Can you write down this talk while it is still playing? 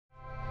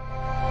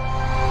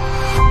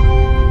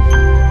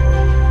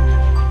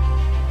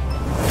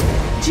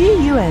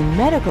Jiyuan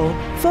Medical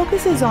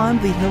focuses on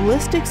the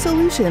holistic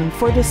solution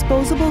for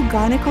disposable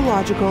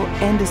gynecological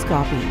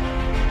endoscopy.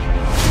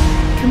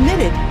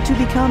 Committed to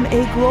become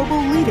a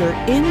global leader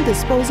in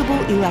disposable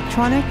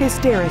electronic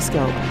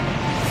hysteroscope.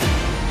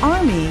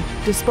 Army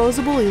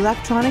Disposable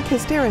Electronic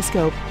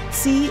Hysteroscope.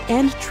 See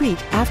and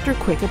treat after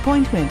quick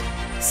appointment.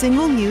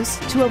 Single use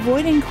to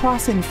avoiding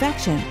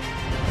cross-infection.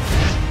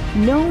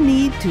 No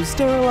need to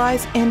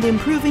sterilize and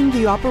improving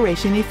the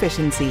operation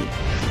efficiency.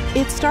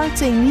 It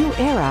starts a new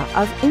era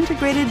of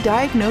integrated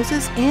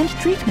diagnosis and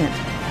treatment.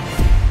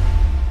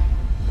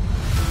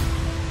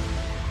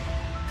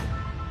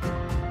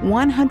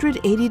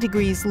 180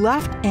 degrees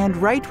left and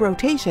right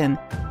rotation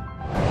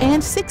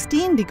and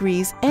 16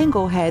 degrees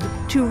angle head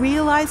to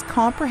realize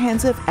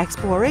comprehensive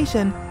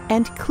exploration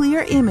and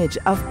clear image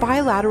of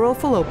bilateral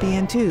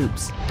fallopian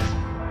tubes.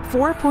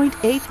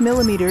 4.8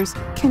 millimeters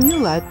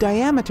cannula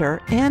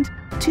diameter and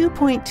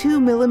 2.2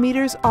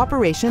 millimeters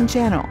operation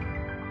channel.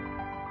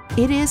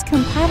 It is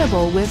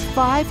compatible with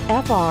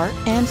 5FR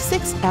and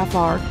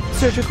 6FR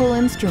surgical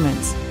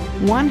instruments.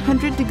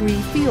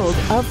 100-degree field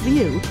of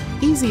view,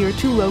 easier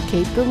to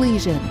locate the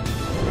lesion.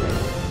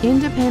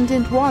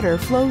 Independent water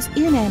flows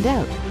in and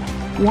out.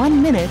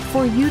 1 minute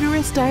for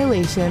uterus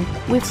dilation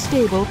with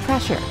stable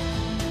pressure.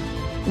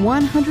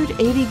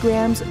 180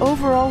 grams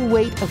overall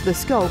weight of the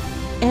scope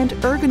and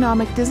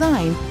ergonomic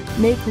design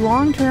make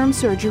long-term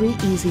surgery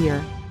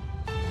easier.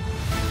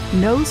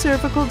 No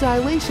cervical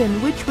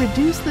dilation, which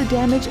reduce the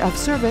damage of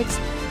cervix,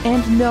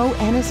 and no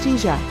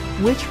anesthesia,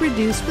 which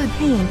reduce the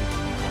pain.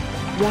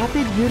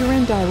 Rapid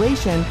uterine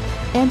dilation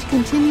and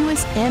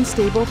continuous and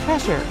stable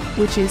pressure,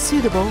 which is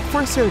suitable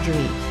for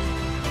surgery.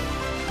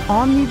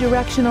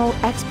 Omnidirectional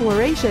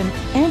exploration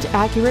and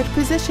accurate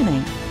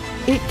positioning.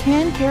 It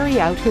can carry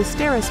out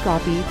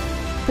hysteroscopy,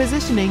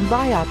 positioning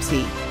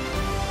biopsy,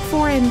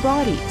 foreign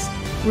bodies,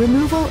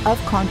 removal of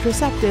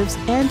contraceptives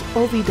and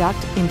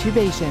oviduct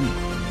intubation.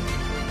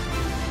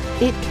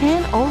 It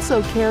can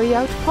also carry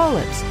out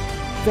polyps,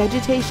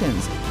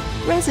 vegetations,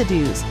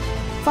 residues,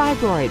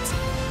 fibroids,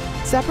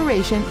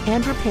 separation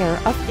and repair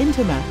of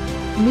intima,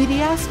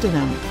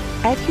 mediastinum,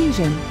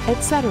 adhesion,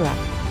 etc.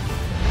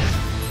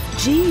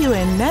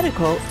 Jiyuan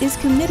Medical is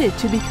committed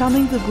to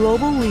becoming the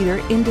global leader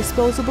in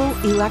disposable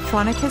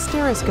electronic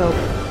hysteroscope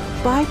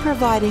by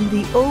providing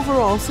the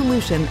overall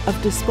solution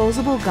of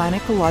disposable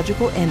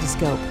gynecological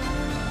endoscope.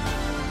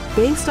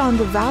 Based on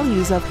the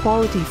values of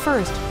quality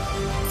first,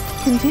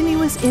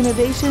 continuous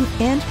innovation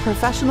and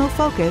professional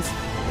focus,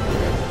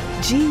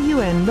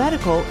 Jiyuan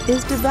Medical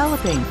is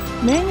developing,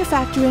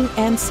 manufacturing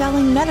and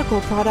selling medical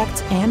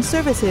products and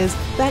services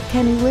that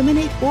can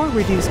eliminate or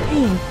reduce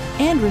pain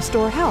and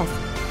restore health,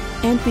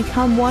 and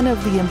become one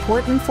of the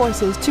important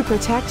forces to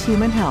protect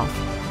human health.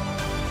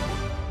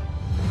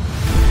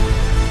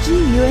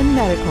 Jiyuan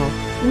Medical,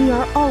 we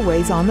are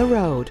always on the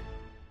road.